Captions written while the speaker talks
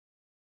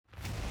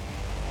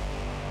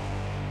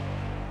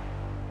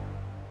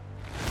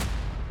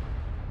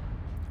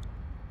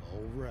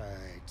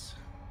right.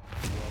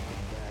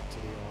 Welcome back to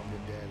the Armed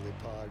and Deadly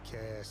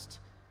podcast.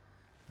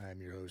 I'm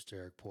your host,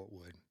 Eric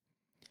Portwood.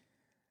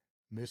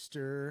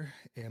 Mr.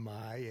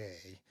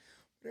 MIA.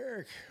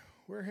 Eric,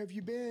 where have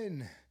you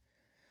been?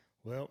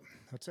 Well,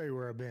 I'll tell you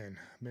where I've been.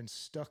 I've been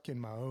stuck in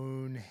my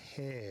own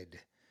head.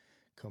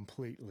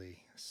 Completely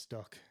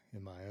stuck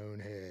in my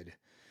own head.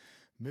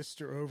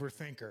 Mr.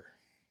 Overthinker.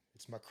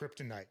 It's my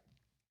kryptonite.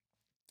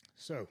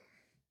 So,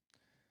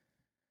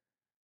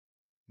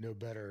 no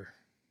better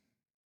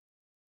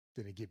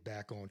than to get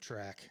back on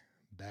track,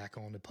 back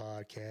on the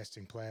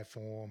podcasting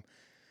platform,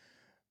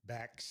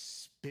 back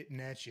spitting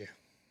at you.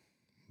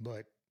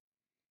 But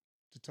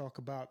to talk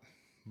about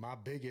my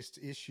biggest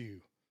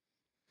issue.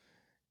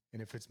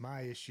 And if it's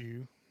my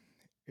issue,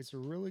 it's a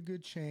really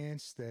good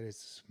chance that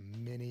it's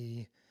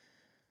many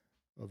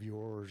of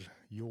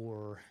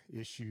your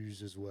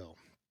issues as well.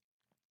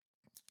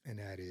 And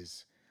that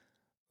is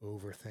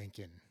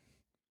overthinking.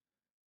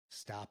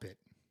 Stop it.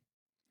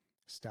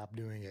 Stop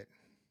doing it.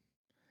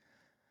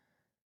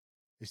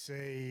 They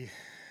say,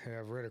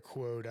 I've read a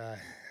quote, I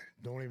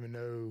don't even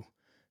know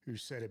who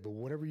said it, but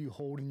whatever you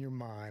hold in your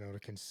mind on a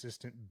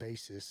consistent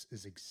basis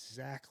is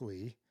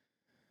exactly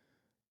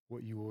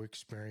what you will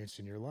experience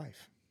in your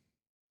life.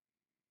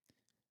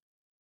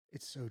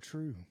 It's so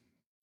true.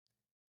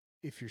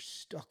 If you're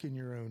stuck in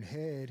your own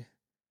head,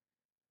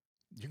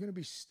 you're going to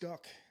be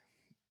stuck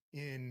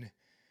in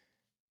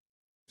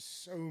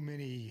so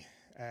many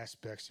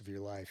aspects of your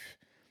life.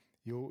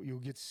 You're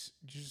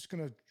just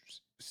going to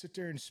sit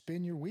there and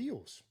spin your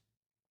wheels.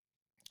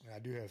 I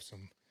do have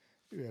some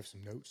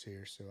notes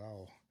here, so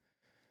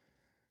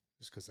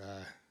just because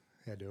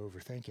I had to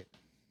overthink it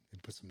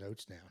and put some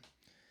notes down.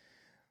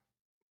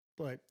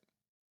 But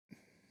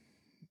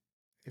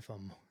if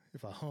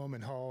I hum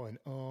and haw and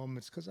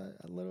it's because I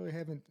literally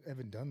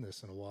haven't done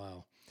this in a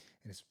while,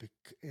 and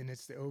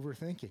it's the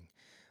overthinking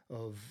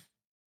of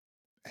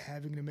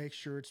having to make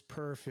sure it's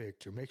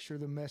perfect or make sure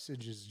the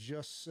message is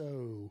just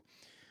so,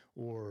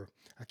 or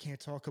I can't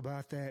talk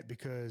about that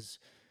because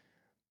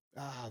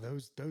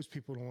those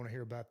people don't want to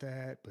hear about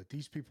that, but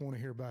these people want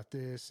to hear about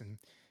this. And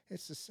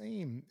it's the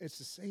same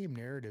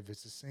narrative.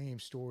 It's the same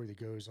story that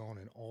goes on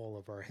in all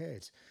of our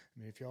heads.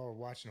 I mean, if y'all are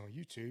watching on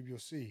YouTube, you'll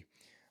see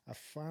I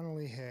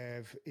finally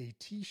have a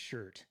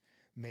t-shirt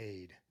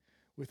made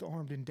with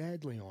Armed and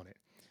Deadly on it.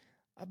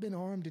 I've been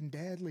armed and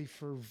deadly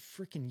for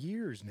freaking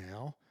years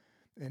now.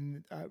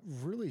 And I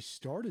really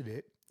started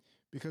it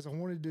because I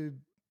wanted to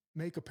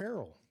make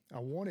apparel. I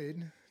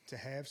wanted to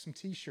have some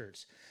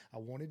t-shirts. I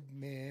wanted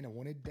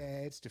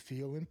dads to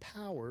feel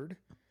empowered,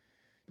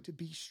 to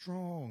be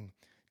strong,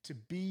 to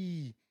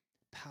be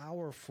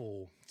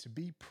powerful, to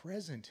be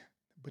present,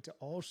 but to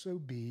also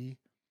be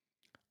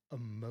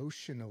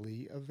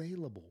emotionally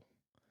available.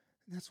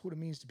 And that's what it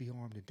means to be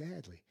armed and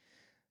deadly.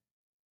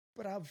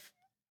 But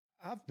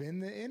I've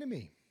been the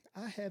enemy.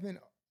 I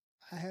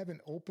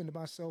haven't opened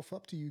myself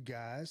up to you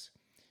guys.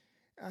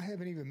 I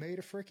haven't even made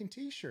a freaking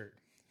t-shirt.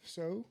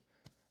 So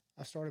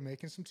I started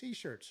making some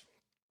t-shirts.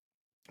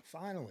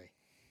 Finally,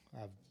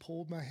 I've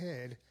pulled my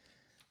head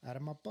out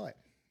of my butt.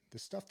 The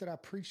stuff that I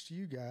preach to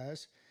you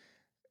guys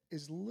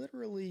is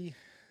literally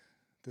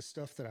the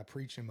stuff that I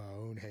preach in my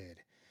own head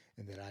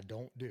and that I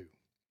don't do.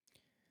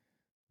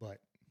 But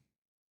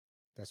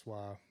that's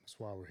why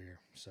we're here.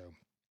 So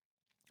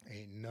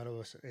ain't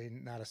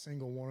not a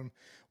single one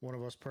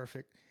of us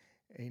perfect.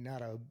 Ain't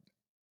not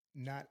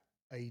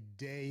a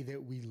day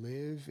that we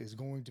live is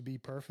going to be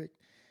perfect.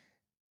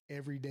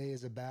 Every day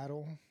is a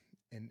battle,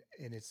 and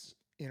it's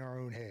in our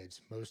own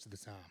heads most of the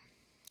time.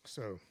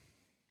 So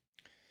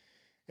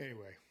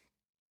anyway,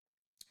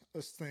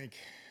 let's think.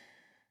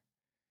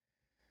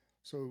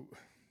 So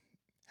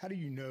how do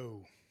you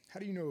know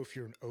if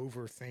you're an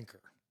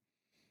overthinker?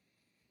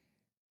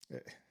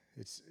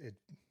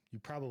 You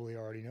probably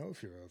already know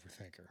if you're an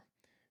overthinker,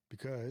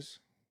 because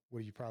what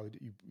do you probably do?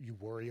 You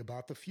worry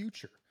about the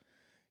future.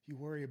 You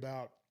worry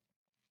about,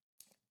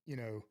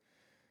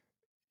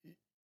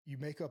 you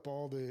make up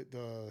all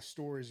the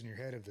stories in your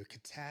head of the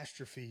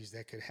catastrophes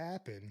that could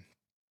happen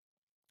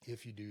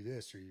if you do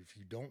this or if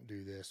you don't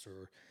do this,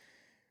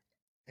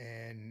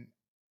 and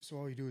so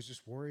all you do is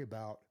just worry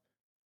about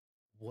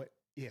what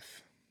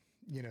if,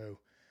 in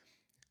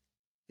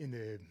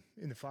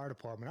the fire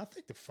department. I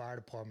think the fire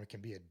department can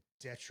be a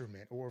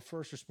detriment, or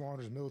first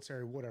responders,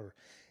 military, whatever.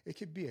 It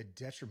could be a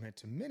detriment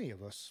to many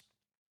of us,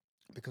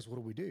 because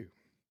what do?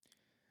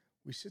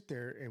 We sit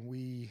there and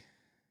we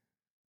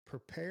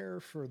prepare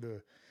for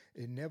the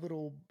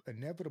inevitable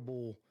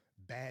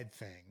bad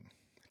thing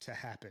to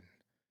happen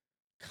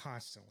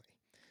constantly,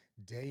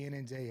 day in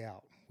and day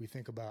out. We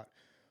think about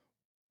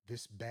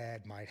this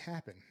bad might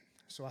happen.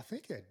 So I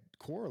think that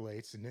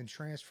correlates and then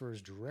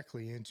transfers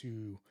directly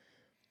into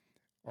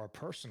our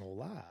personal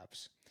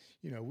lives.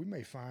 We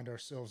may find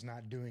ourselves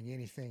not doing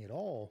anything at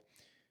all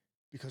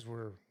because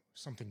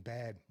something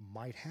bad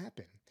might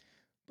happen.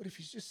 But if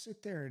you just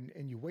sit there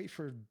and you wait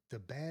for the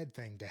bad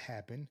thing to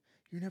happen,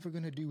 you're never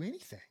going to do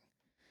anything.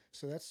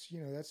 So that's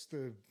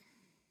the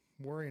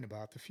worrying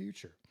about the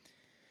future.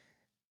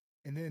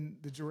 And then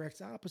the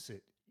direct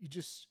opposite,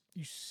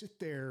 you sit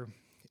there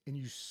and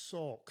you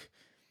sulk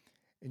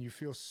and you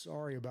feel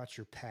sorry about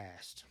your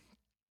past.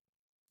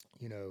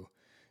 You know,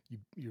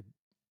 you're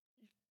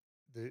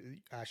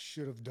I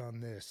should have done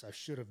this. I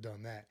should have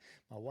done that.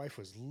 My wife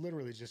was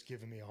literally just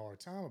giving me a hard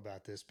time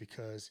about this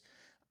because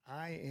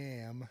I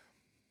am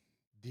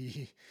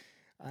the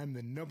I'm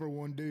the number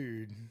one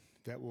dude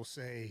that will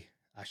say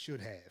I should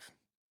have.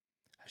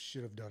 I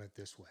should have done it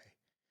this way.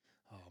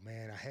 Oh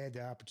man, I had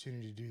the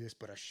opportunity to do this,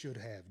 but I should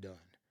have done.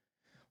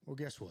 Well,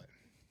 guess what?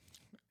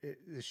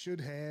 The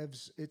should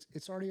haves.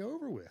 It's already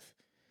over with.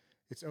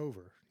 It's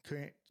over.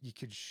 You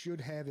could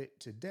should have it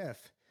to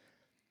death,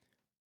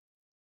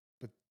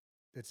 but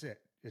that's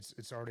it.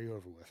 It's already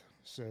over with.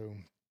 So,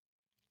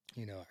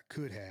 I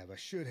could have, I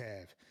should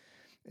have,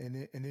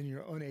 and then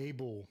you're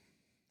unable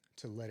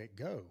to let it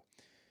go.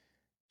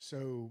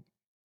 So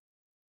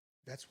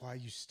that's why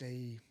you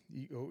stay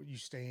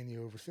in the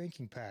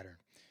overthinking pattern,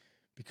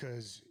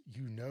 because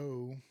you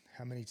know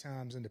how many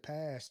times in the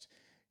past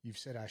you've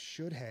said I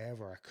should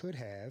have or I could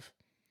have,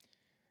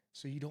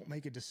 so you don't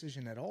make a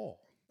decision at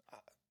all. Uh,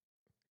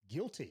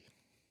 guilty,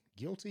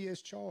 guilty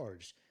as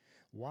charged.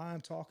 Why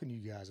I'm talking to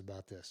you guys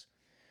about this?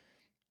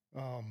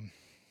 Um,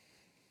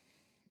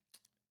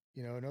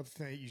 another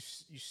thing, you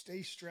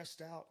stay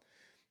stressed out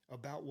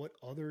about what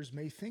others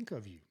may think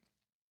of you.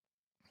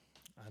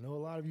 I know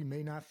a lot of you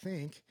may not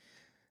think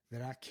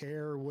that I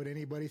care what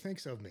anybody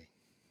thinks of me,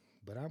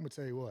 but I'm gonna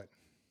tell you what,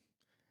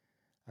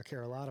 I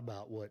care a lot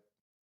about what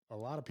a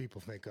lot of people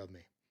think of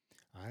me.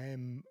 I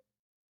am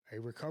a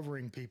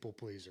recovering people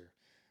pleaser,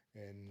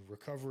 and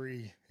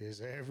recovery is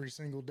every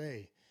single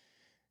day.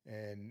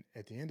 And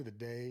at the end of the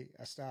day,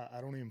 I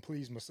don't even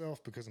please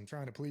myself because I'm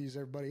trying to please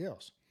everybody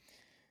else.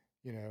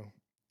 You know,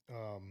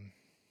 um,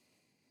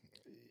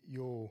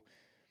 you'll,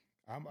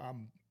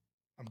 I'm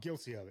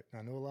guilty of it. And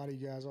I know a lot of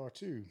you guys are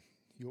too.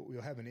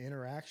 You'll have an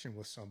interaction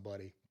with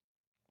somebody,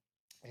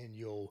 and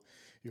you'll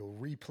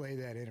replay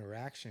that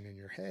interaction in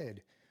your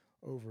head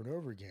over and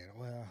over again.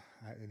 Well,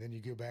 and then you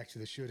go back to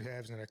the should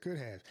haves and I could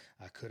have.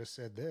 I could have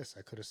said this.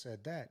 I could have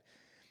said that.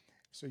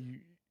 So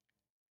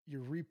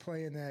you're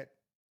replaying that.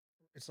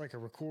 It's like a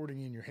recording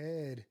in your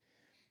head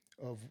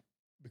of,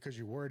 because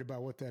you're worried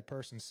about what that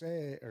person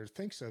said or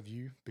thinks of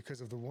you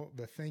because of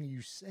the thing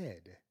you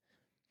said.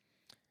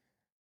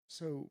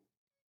 So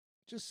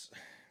just,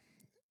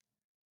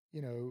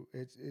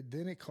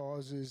 then it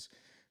causes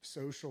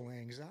social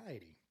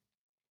anxiety.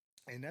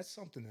 And that's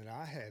something that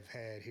I have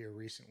had here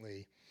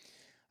recently.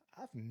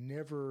 I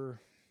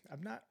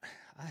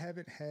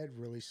haven't had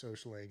really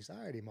social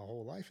anxiety my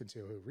whole life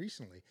until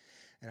recently.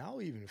 And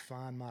I'll even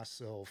find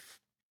myself,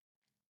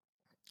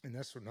 and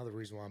that's another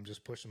reason why I'm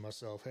just pushing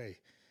myself. Hey,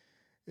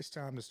 it's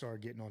time to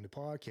start getting on the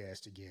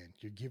podcast again.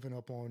 You're giving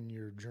up on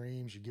your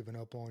dreams. You're giving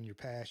up on your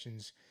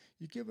passions.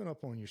 You're giving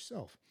up on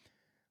yourself.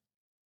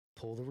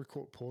 Pull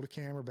the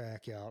camera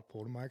back out,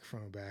 pull the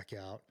microphone back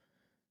out,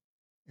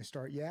 and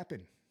start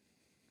yapping.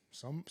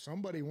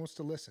 Somebody wants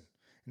to listen,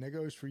 and that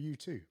goes for you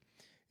too.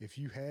 If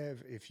you,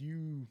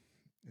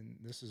 and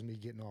this is me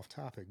getting off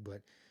topic,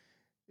 but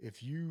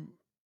if you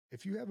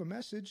have a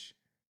message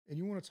and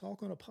you want to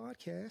talk on a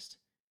podcast,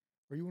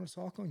 or you want to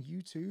talk on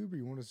YouTube, or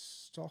you want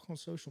to talk on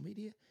social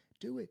media,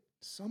 do it.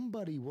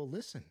 Somebody will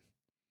listen.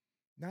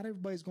 Not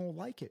everybody's going to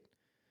like it.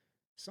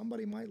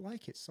 Somebody might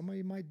like it.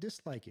 Somebody might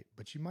dislike it,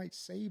 but you might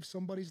save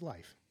somebody's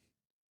life.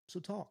 So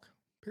talk,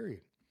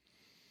 period.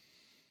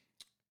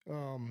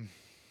 And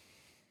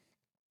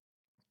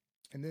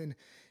then,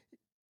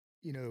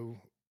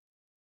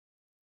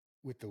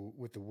 with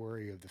the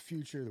worry of the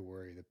future, the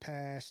worry of the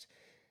past,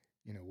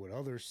 what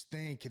others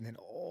think, and then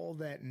all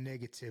that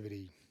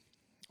negativity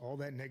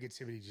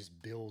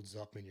just builds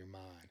up in your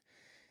mind.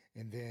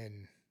 And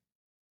then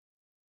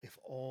if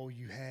all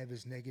you have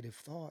is negative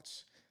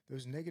thoughts,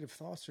 those negative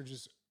thoughts are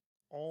just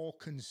all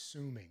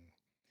consuming.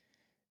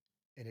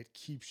 And it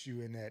keeps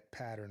you in that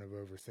pattern of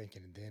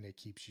overthinking. And then it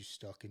keeps you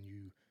stuck, and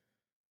you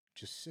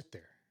just sit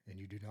there and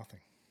you do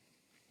nothing.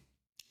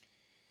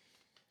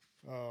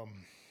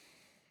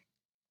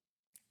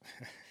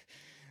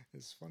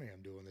 It's funny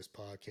I'm doing this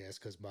podcast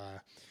because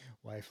my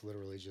wife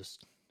literally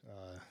just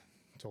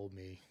told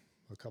me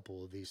a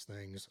couple of these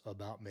things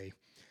about me.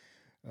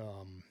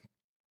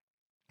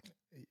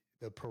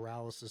 The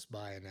paralysis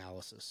by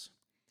analysis.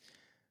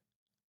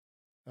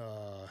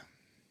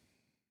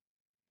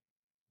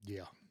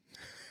 Yeah.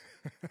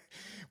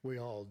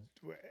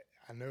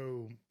 I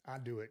know I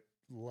do it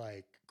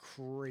like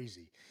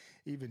crazy,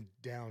 even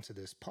down to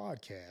this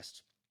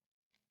podcast.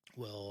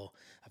 Well,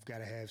 I've got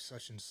to have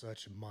such and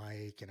such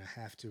mic, and I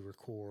have to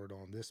record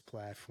on this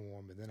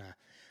platform, and then I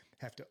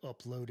have to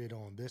upload it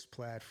on this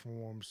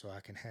platform so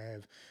I can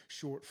have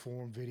short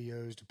form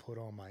videos to put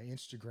on my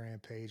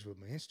Instagram page, but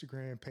my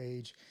Instagram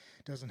page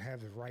doesn't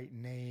have the right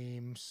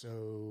name,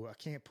 so I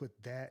can't put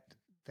that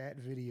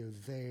video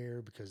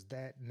there because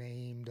that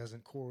name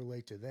doesn't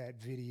correlate to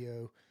that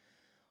video.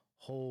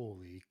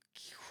 Holy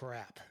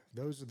crap.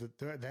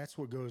 That's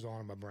what goes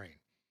on in my brain.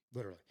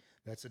 Literally.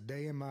 That's a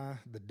day in my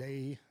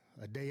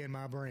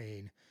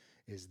brain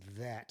is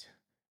that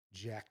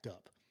jacked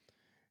up.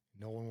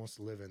 No one wants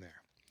to live in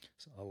there.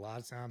 So a lot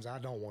of times I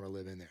don't want to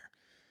live in there.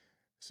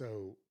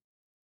 So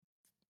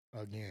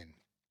again,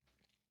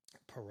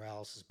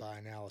 paralysis by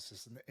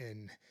analysis.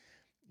 And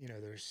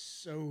there's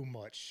so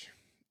much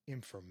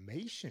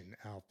information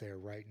out there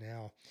right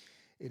now.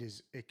 It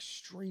is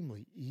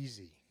extremely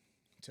easy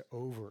to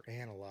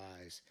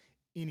overanalyze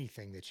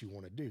anything that you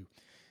want to do.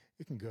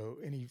 It can go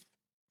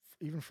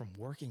even from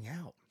working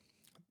out.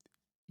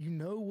 You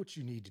know what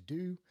you need to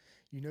do.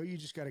 You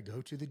just got to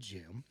go to the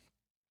gym.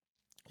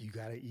 You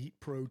got to eat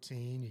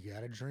protein. You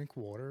got to drink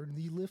water, and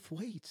you lift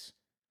weights.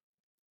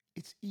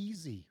 It's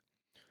easy.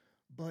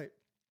 But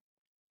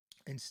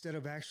instead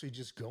of actually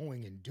just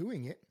going and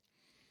doing it,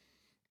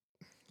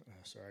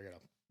 sorry, I got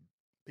a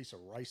piece of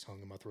rice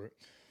hung in my throat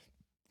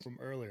from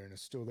earlier, and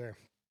it's still there.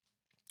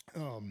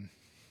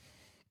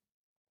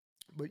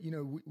 But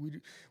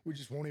we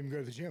just won't even go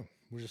to the gym.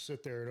 We just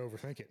sit there and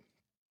overthink it.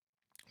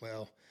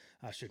 Well,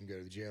 I shouldn't go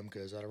to the gym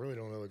because I really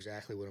don't know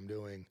exactly what I'm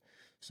doing,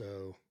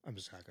 so I'm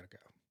just not going to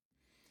go.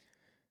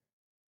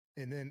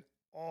 And then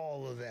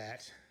all of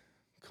that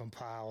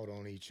compiled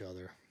on each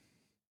other.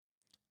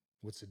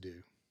 What's it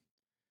do?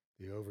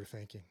 The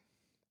overthinking,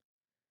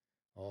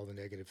 all the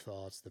negative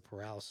thoughts, the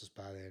paralysis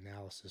by the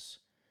analysis.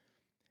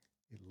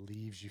 It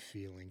leaves you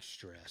feeling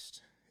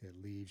stressed. It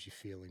leaves you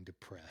feeling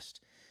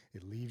depressed.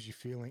 It leaves you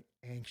feeling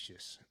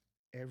anxious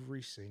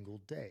every single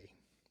day.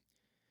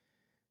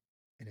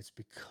 And it's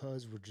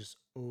because we're just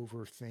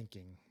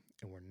overthinking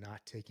and we're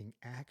not taking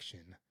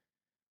action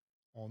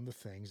on the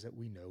things that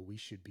we know we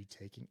should be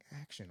taking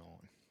action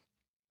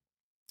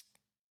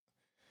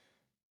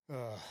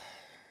on.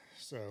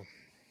 So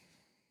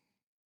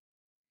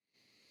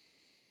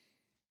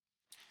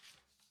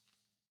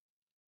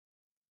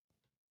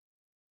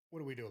what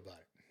do we do about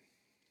it?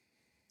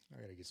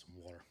 I gotta get some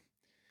water.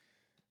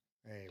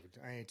 I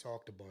ain't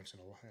talked a bunch in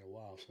a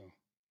while, so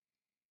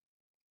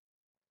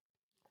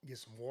get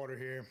some water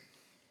here.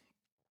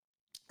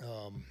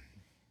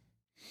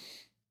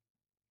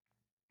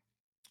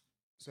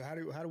 So how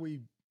do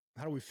we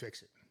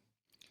fix it?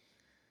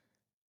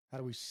 How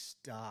do we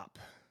stop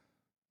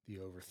the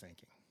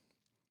overthinking?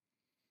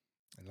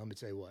 And let me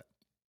tell you what,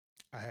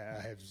 I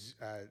have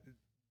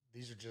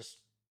these are just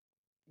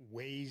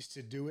ways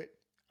to do it.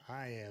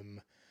 I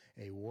am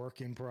a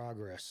work in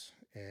progress,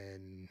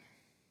 and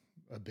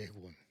a big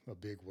one, a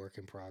big work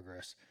in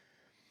progress.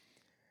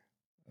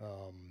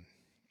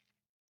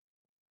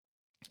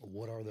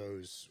 What are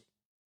those?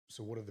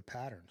 So what are the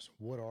patterns?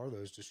 What are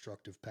those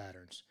destructive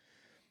patterns?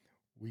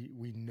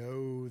 We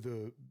know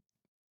the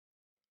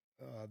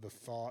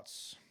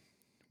thoughts.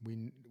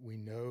 We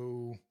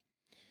know. I'm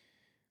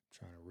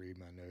trying to read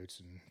my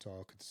notes and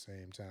talk at the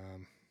same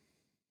time.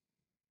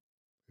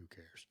 Who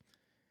cares?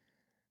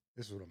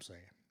 This is what I'm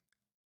saying.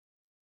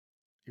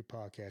 Your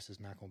podcast is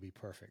not going to be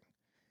perfect.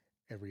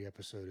 Every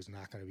episode is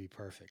not going to be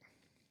perfect.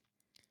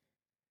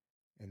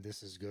 And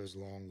goes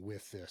along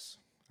with this.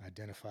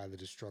 Identify the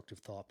destructive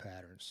thought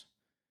patterns.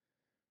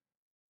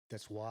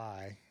 That's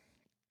why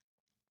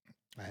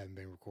I haven't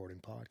been recording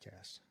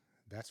podcasts.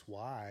 That's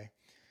why,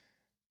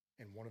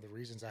 and one of the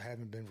reasons I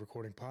haven't been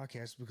recording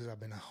podcasts is because I've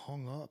been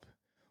hung up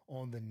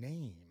on the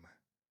name,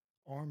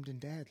 Armed and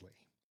Dadly.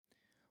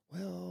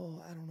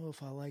 Well, I don't know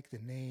if I like the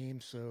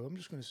name, so I'm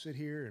just going to sit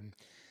here and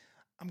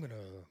I'm going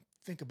to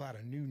think about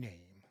a new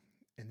name.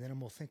 And then I'm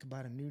going to think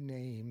about a new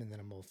name, and then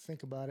I'm going to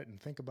think about it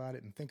and think about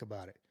it and think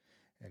about it.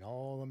 And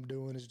all I'm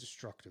doing is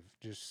destructive,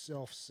 just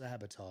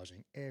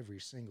self-sabotaging every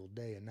single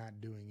day and not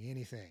doing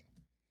anything.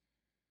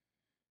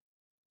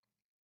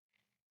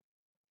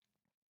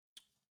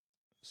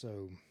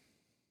 So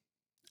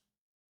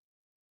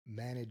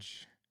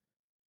manage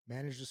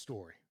the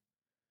story.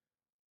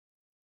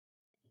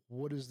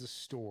 What is the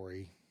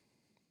story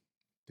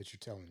that you're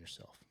telling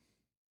yourself?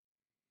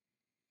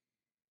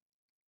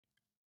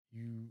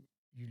 You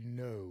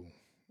know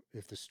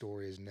if the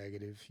story is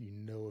negative, you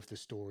know if the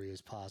story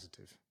is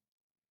positive.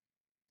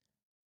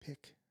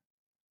 Pick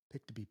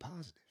to be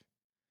positive.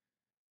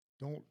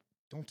 Don't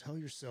tell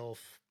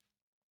yourself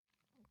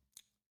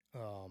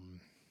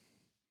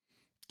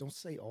don't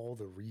say all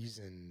the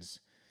reasons,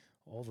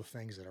 all the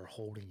things that are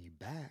holding you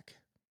back.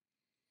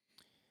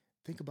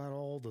 Think about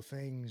all the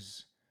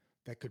things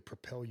that could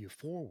propel you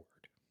forward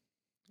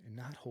and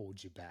not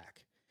hold you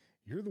back.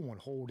 You're the one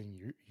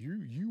holding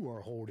you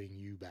are holding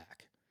you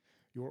back.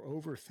 Your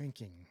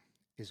overthinking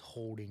is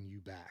holding you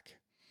back.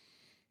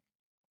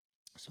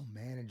 So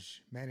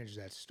manage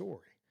that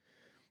story.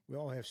 We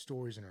all have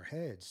stories in our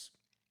heads,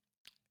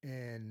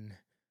 and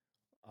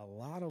a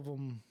lot of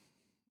them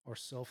are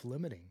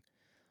self-limiting.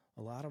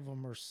 A lot of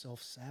them are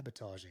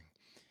self-sabotaging.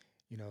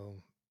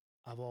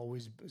 I've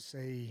always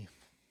say,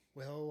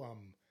 well,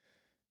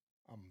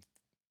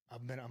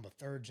 I'm a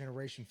third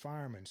generation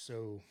fireman,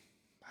 so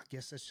I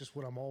guess that's just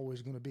what I'm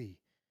always going to be.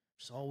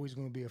 Just always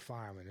going to be a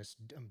fireman.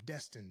 I'm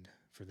destined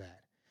for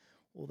that.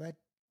 Well,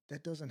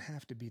 that doesn't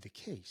have to be the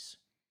case.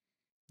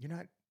 You're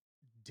not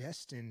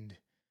destined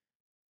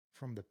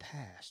from the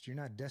past. You're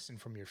not destined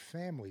from your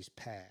family's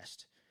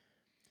past.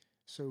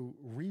 So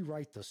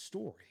rewrite the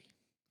story.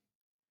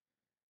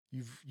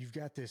 You've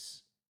got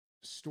this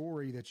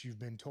story that you've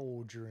been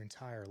told your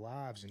entire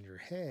lives in your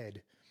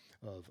head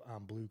of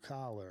I'm blue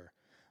collar,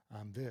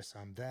 I'm this,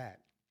 I'm that.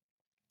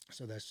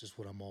 So that's just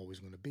what I'm always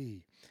going to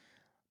be.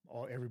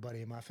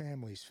 Everybody in my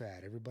family's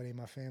fat. Everybody in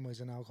my family's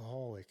an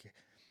alcoholic.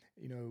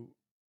 You know,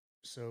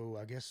 so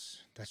I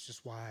guess that's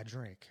just why I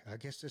drink. I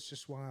guess that's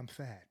just why I'm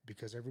fat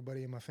because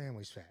everybody in my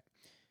family's fat.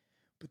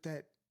 But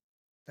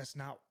that's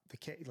not the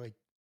case. Like,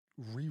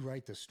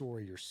 rewrite the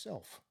story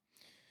yourself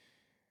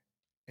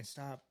and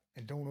stop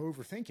and don't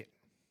overthink it.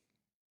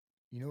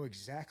 You know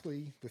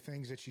exactly the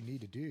things that you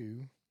need to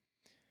do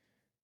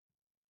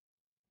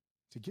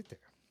to get there,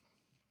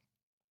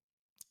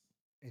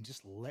 and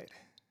just let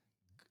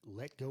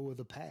go of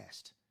the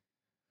past.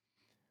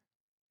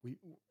 We're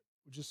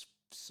just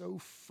so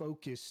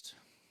focused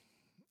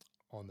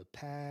on the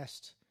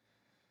past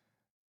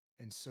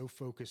and so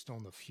focused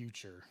on the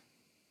future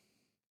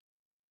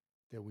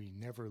that we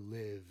never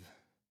live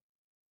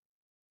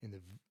in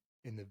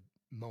the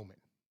moment.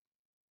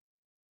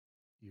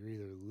 You're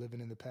either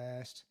living in the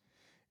past,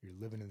 you're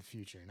living in the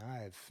future. And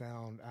I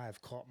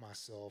have caught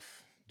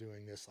myself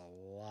doing this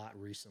a lot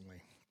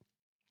recently.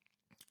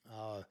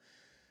 I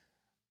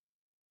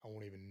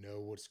won't even know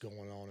what's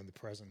going on in the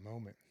present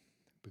moment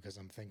because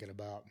I'm thinking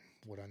about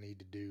what I need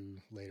to do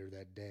later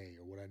that day,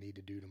 or what I need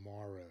to do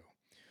tomorrow,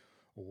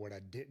 or what I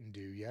didn't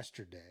do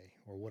yesterday,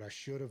 or what I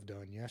should have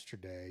done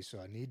yesterday. So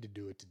I need to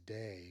do it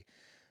today.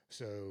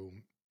 So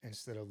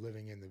instead of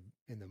living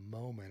in the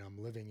moment, I'm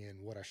living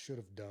in what I should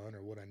have done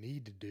or what I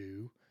need to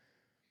do,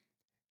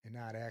 and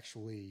not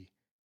actually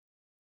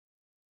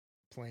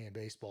playing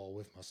baseball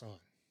with my son.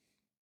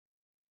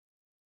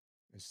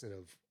 Instead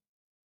of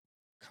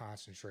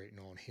concentrating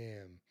on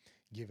him,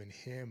 giving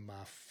him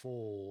my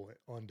full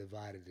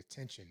undivided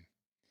attention.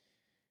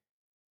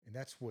 And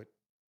that's what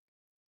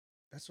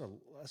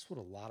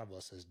a lot of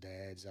us as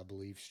dads, I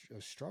believe,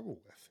 struggle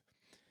with,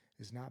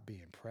 is not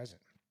being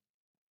present.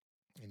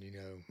 And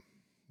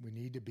we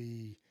need to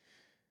be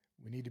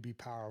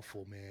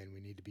powerful, man.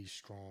 We need to be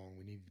strong.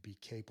 We need to be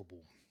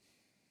capable.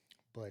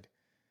 But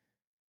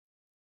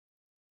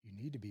you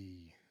need to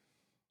be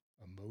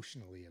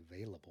emotionally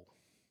available.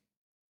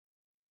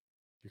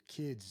 Your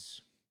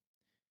kids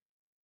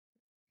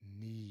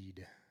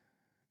need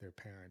their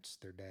parents,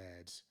 their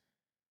dads.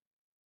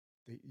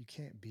 You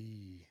can't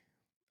be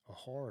a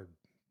hard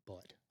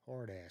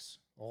ass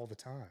all the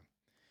time.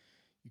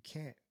 You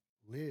can't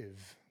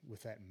live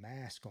with that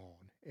mask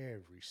on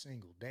every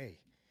single day.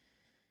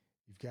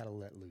 You've got to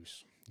let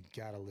loose. You've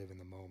got to live in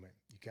the moment.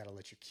 You've got to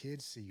let your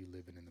kids see you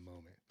living in the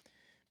moment.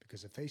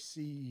 Because if they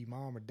see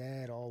mom or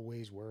dad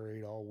always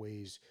worried,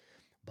 always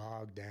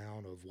bogged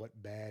down of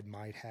what bad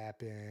might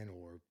happen,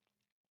 or,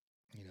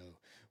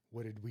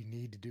 what did we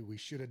need to do? We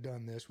should have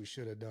done this. We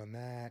should have done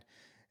that.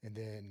 And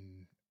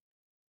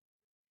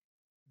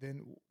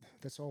then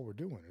that's all we're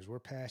doing is we're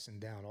passing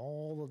down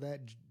all of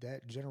that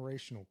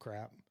generational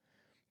crap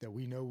that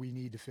we know we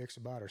need to fix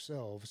about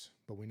ourselves,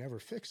 but we never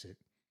fix it.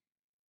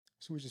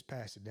 So we just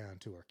pass it down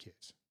to our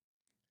kids.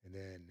 And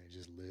then it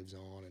just lives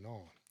on and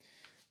on.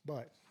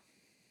 But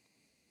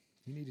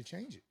you need to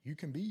change it. You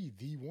can be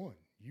the one.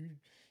 You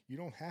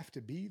don't have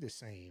to be the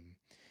same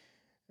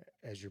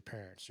as your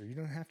parents, or you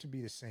don't have to be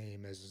the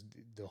same as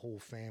the whole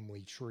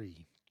family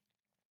tree.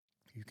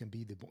 You can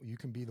be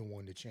the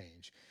one to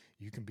change.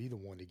 You can be the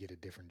one to get a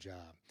different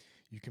job.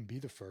 You can be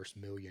the first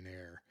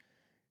millionaire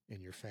in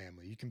your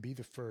family. You can be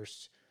the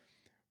first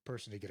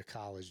person to get a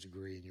college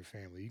degree in your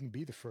family. You can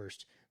be the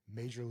first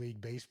Major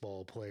League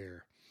Baseball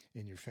player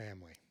in your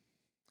family.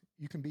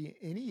 You can be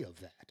any of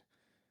that,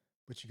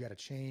 but you got to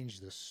change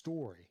the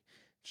story,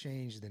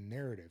 change the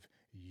narrative.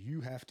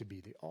 You have to be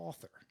the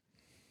author.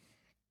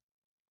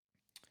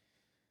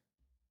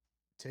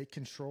 Take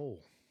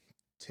control.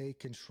 Take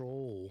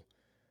control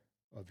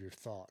of your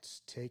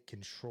thoughts. Take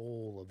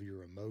control of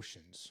your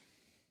emotions.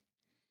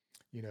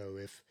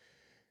 If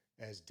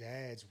as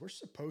dads, we're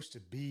supposed to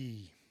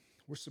be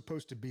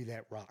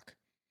that rock.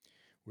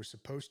 We're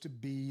supposed to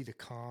be the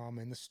calm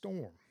in the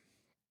storm.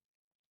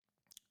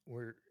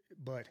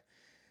 But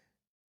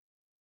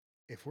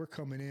if we're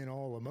coming in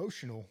all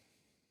emotional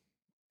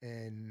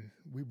and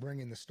we bring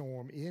in the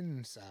storm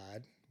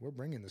inside, we're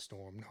bringing the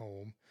storm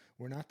home.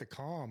 We're not the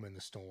calm in the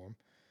storm.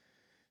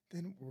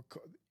 Then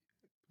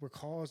we're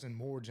causing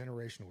more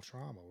generational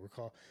trauma.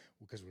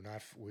 Because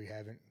we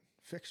haven't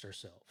fixed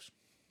ourselves.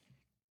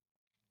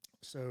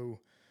 So,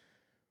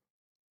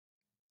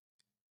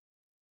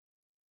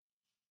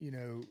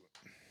 I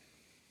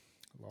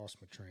lost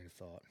my train of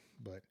thought,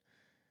 but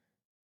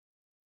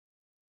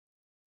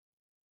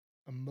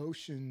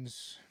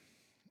emotions,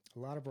 a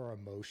lot of our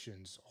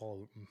emotions,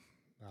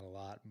 not a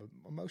lot, but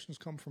emotions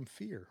come from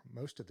fear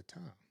most of the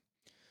time.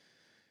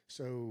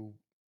 So,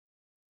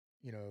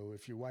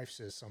 if your wife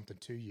says something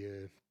to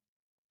you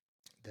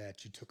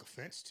that you took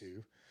offense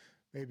to,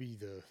 maybe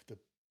the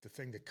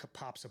thing that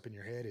pops up in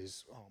your head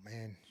is, oh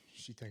man,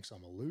 she thinks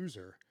I'm a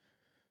loser.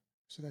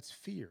 So that's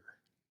fear,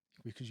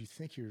 because you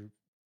think you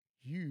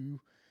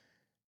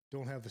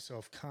don't have the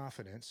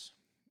self-confidence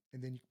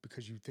and then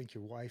because you think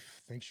your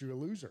wife thinks you're a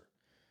loser,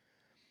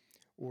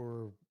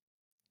 or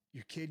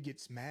your kid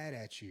gets mad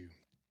at you,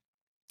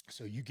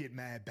 so you get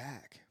mad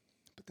back.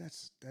 But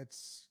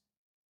that's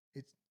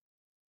it.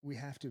 We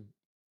have to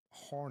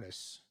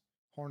harness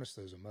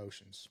those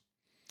emotions.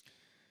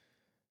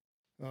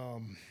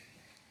 Um,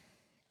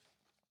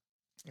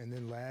 and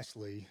then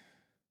lastly,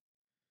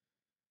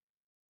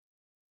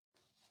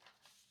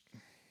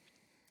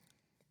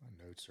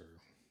 my notes are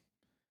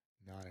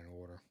not in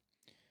order.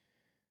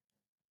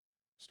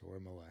 Story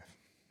of my life.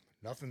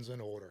 Nothing's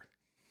in order.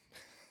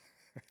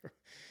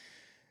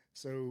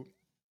 So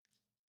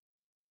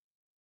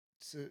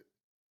to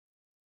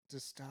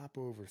stop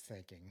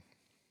overthinking,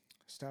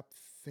 stop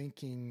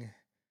thinking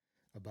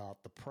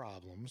about the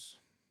problems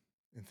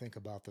and think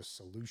about the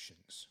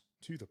solutions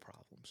to the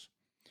problems.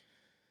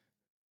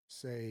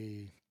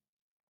 Say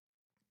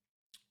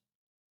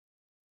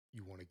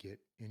you want to get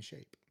in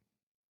shape,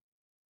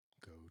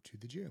 go to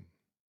the gym.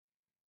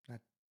 Not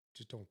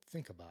just don't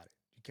think about it.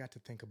 You got to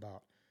think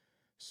about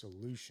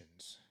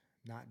solutions,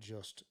 not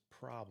just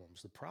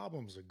problems. The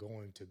problems are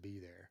going to be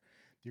there.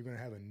 You're going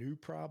to have a new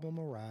problem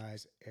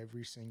arise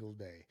every single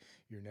day.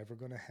 You're never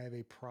going to have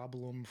a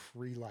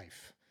problem-free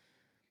life.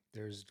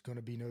 There's going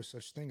to be no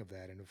such thing of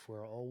that. And if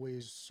we're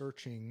always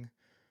searching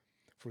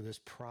for this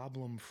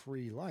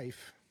problem-free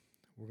life,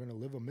 we're going to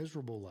live a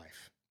miserable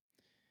life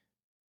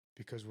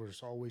because we're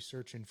just always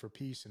searching for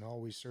peace and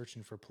always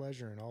searching for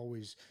pleasure and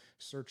always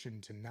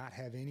searching to not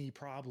have any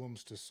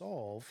problems to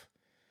solve.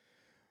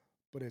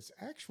 But it's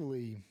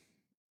actually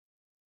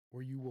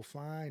where you will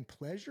find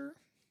pleasure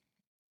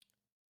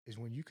is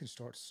when you can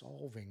start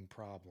solving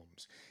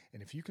problems.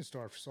 And if you can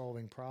start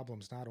solving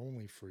problems not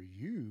only for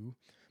you,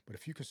 but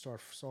if you can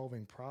start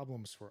solving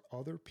problems for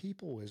other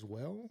people as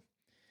well,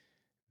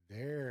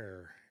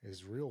 there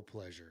is real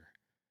pleasure.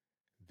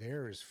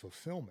 There is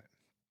fulfillment.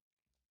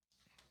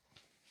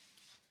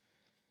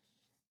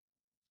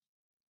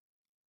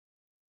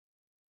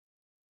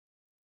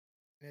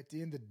 And at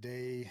the end of the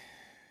day,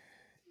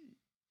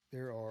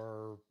 there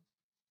are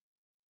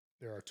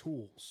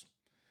tools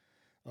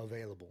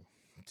available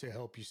to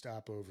help you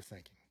stop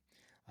overthinking.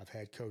 I've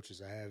had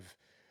coaches. I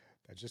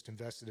just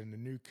invested in a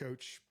new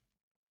coach.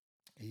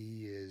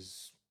 He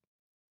is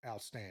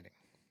outstanding.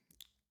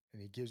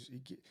 And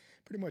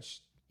pretty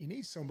much, you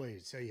need somebody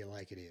to tell you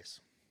like it is,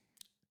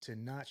 to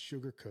not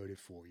sugarcoat it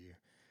for you,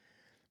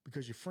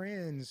 because your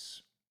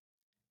friends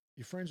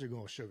are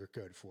going to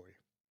sugarcoat it for you.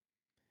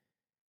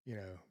 You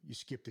know, you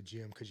skip the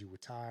gym because you were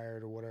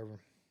tired or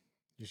whatever.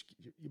 Your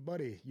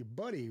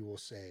buddy will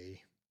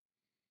say,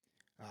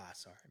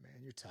 sorry,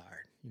 man, you're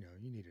tired. You know,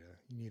 you need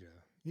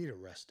a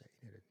rest day,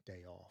 you need a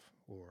day off,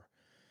 or,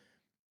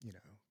 you know,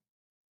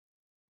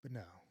 but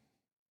no,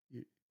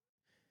 you,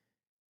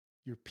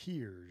 your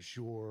peers,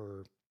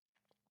 your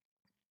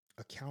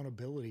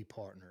accountability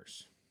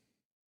partners,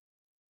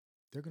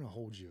 they're going to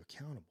hold you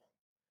accountable.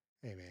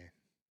 Hey, man,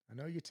 I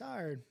know you're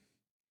tired,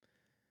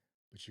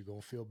 but you're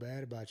going to feel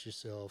bad about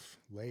yourself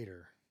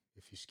later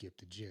if you skip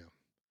the gym.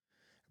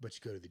 But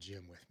you go to the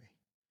gym with me.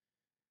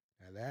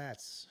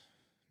 That's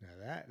an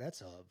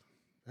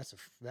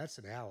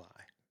ally.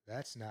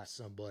 That's not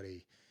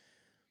somebody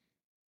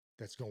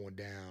that's going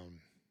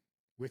down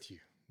with you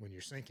when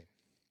you're sinking.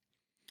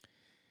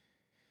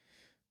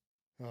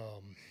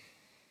 And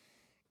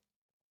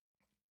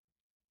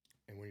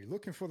when you're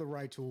looking for the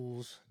right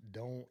tools,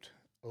 don't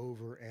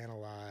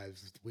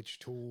overanalyze which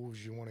tools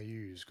you want to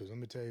use. Because let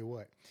me tell you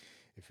what,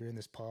 if you're in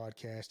this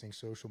podcasting,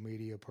 social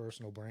media,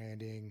 personal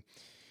branding,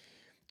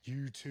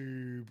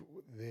 YouTube,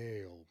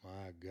 oh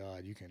my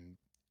God, you can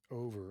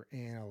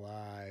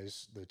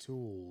overanalyze the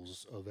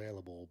tools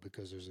available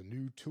because there's a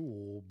new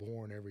tool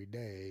born every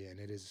day and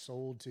it is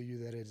sold to you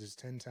that it is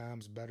 10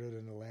 times better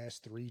than the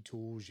last 3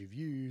 tools you've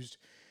used.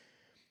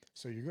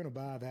 So you're going to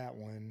buy that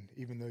one,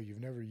 even though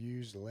you've never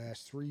used the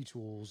last 3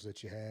 tools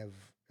that you have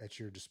at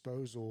your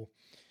disposal.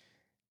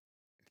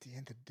 At the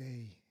end of the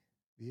day,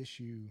 the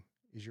issue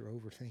is your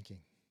overthinking.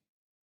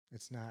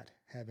 It's not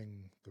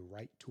having the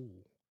right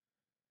tool.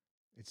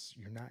 It's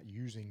you're not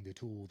using the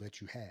tool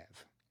that you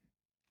have.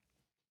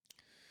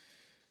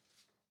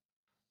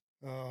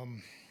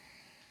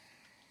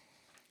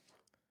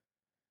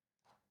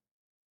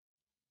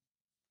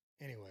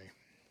 Anyway,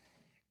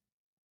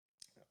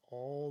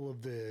 all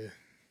of the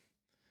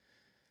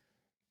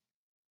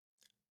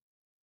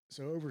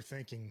so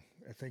overthinking,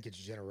 I think it's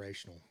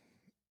generational.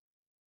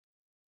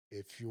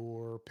 If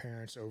your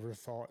parents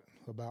overthought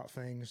about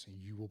things,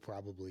 you will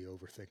probably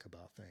overthink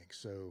about things.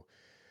 So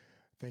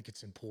I think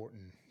it's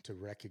important to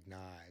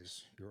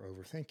recognize your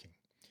overthinking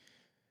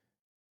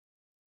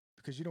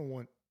because you don't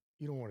want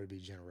to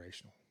be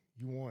generational.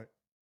 You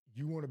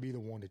want to be the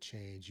one to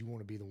change. You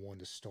want to be the one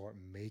to start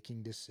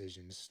making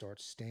decisions,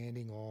 start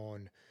standing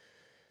on,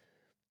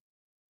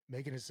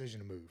 make a decision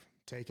to move,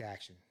 take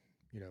action.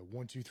 You know,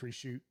 1, 2, 3,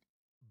 shoot,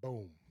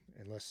 boom,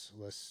 and let's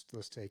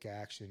take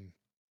action.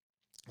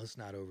 Let's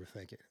not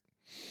overthink it.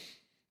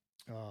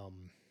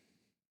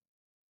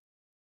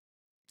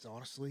 It's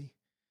honestly,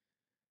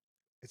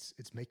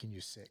 it's making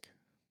you sick.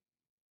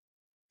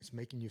 It's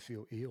making you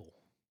feel ill.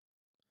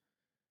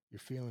 You're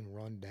feeling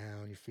run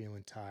down. You're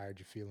feeling tired.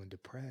 You're feeling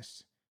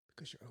depressed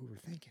because you're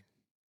overthinking.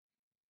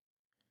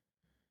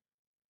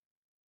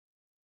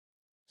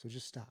 So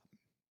just stop.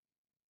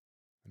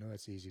 I know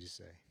that's easy to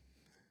say.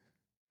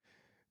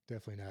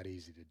 Definitely not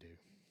easy to do.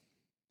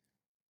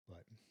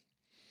 But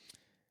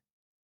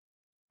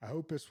I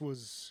hope this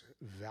was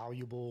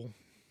valuable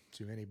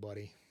to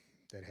anybody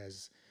that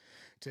has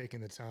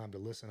taken the time to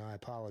listen. I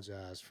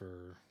apologize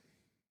for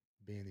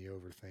being the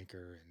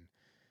overthinker and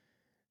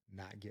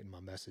not getting my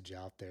message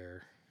out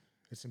there.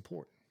 It's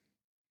important.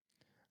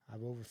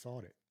 I've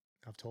overthought it.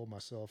 I've told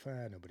myself,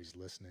 nobody's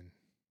listening.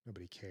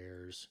 Nobody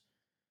cares.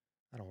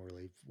 I don't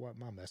really, what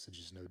my message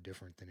is no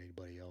different than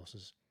anybody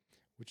else's,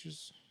 which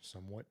is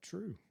somewhat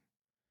true.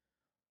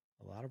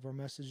 A lot of our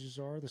messages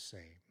are the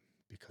same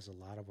because a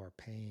lot of our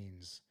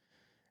pains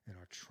and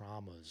our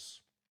traumas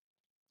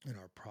and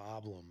our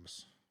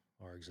problems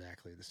are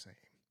exactly the same.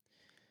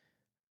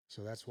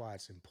 So that's why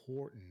it's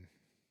important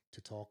to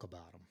talk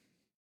about them,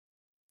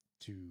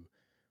 to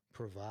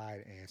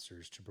provide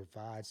answers, to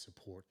provide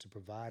support, to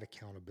provide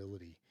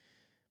accountability,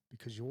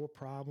 because your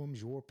problems,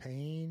 your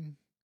pain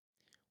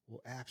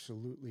will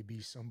absolutely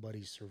be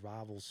somebody's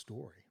survival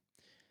story.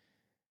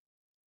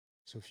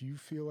 So if you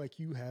feel like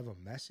you have a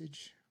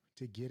message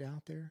to get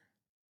out there,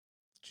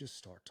 just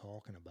start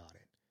talking about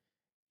it.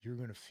 You're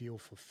going to feel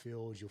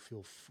fulfilled. You'll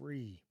feel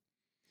free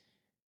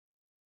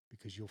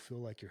because you'll feel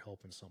like you're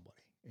helping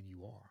somebody, and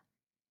you are.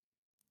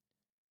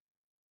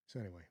 So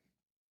anyway,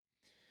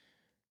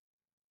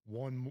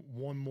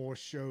 one more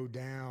show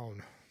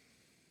down.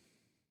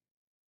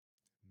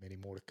 Many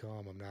more to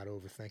come. I'm not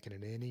overthinking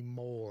it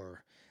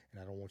anymore,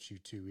 and I don't want you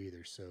to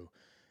either. So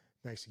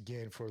thanks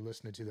again for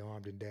listening to the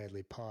Armed and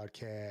Deadly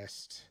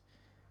podcast.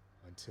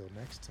 Until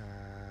next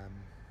time,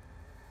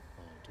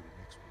 on to the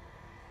next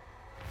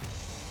one.